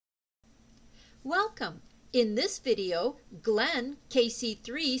Welcome! In this video, Glenn,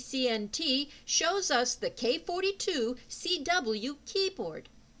 KC3 CNT, shows us the K42 CW Keyboard.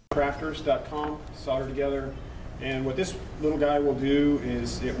 Crafters.com, solder together, and what this little guy will do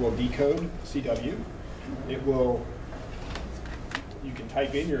is it will decode CW. It will, you can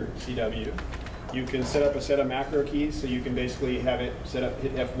type in your CW. You can set up a set of macro keys, so you can basically have it set up,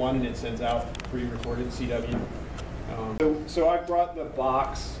 hit F1 and it sends out pre-recorded CW. So I brought the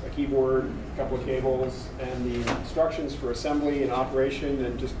box, a keyboard, a couple of cables, and the instructions for assembly and operation,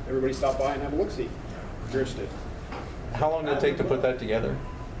 and just everybody stop by and have a look-see if you're interested. How long did it take to put that together?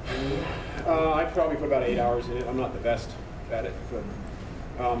 I probably put about 8 hours in it. I'm not the best at it, but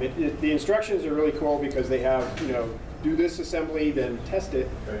the instructions are really cool because they have, do this assembly, then test it,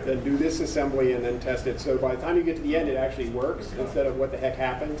 then do this assembly, and then test it. So by the time you get to the end, it actually works instead of what the heck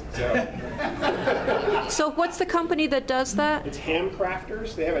happened. So what's the company that does that? It's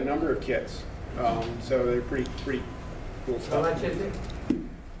Handcrafters. They have a number of kits, so they're pretty cool stuff. How much is it?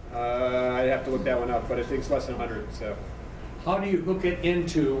 I'd have to look that one up, but I think it's less than 100. So. How do you hook it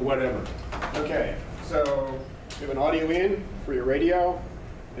into whatever? Okay, so you have an audio in for your radio,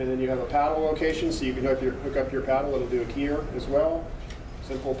 and then you have a paddle location, so you can hook up your paddle. It'll do a keyer as well.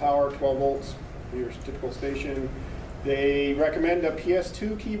 Simple power, 12 volts for your typical station. They recommend a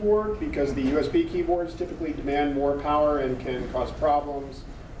PS2 keyboard because the USB keyboards typically demand more power and can cause problems,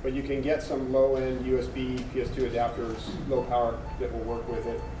 but you can get some low-end USB PS2 adapters, low power, that will work with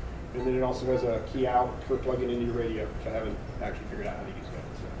it. And then it also has a key out for plugging into your radio, which I haven't actually figured out how to use yet.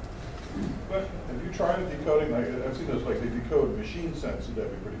 But have you tried decoding? Like I've seen those, like they decode machine sense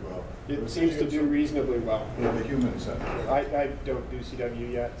CW pretty well. It seems to do reasonably well. Yeah, the human sense. I don't do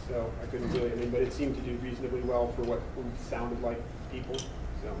CW yet, so I couldn't really. But it seemed to do reasonably well for what sounded like people.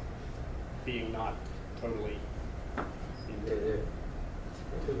 So, being not totally.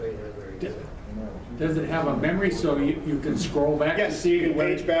 Does it have a memory so you can scroll back to see you can what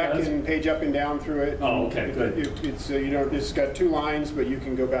page it back does? and page up and down through it. Oh, okay, good. It's it's got 2 lines, but you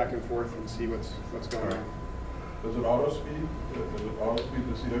can go back and forth and see what's going on. Does it auto speed? Does it auto speed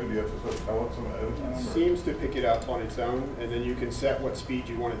the CW? Do you have to sort of tell it some ahead of time? It seems to pick it up on its own, and then you can set what speed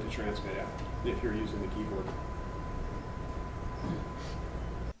you want it to transmit at if you're using the keyboard.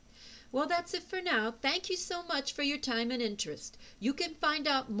 Well, that's it for now. Thank you so much for your time and interest. You can find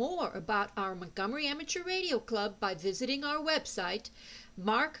out more about our Montgomery Amateur Radio Club by visiting our website,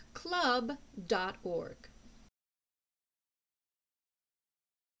 markclub.org.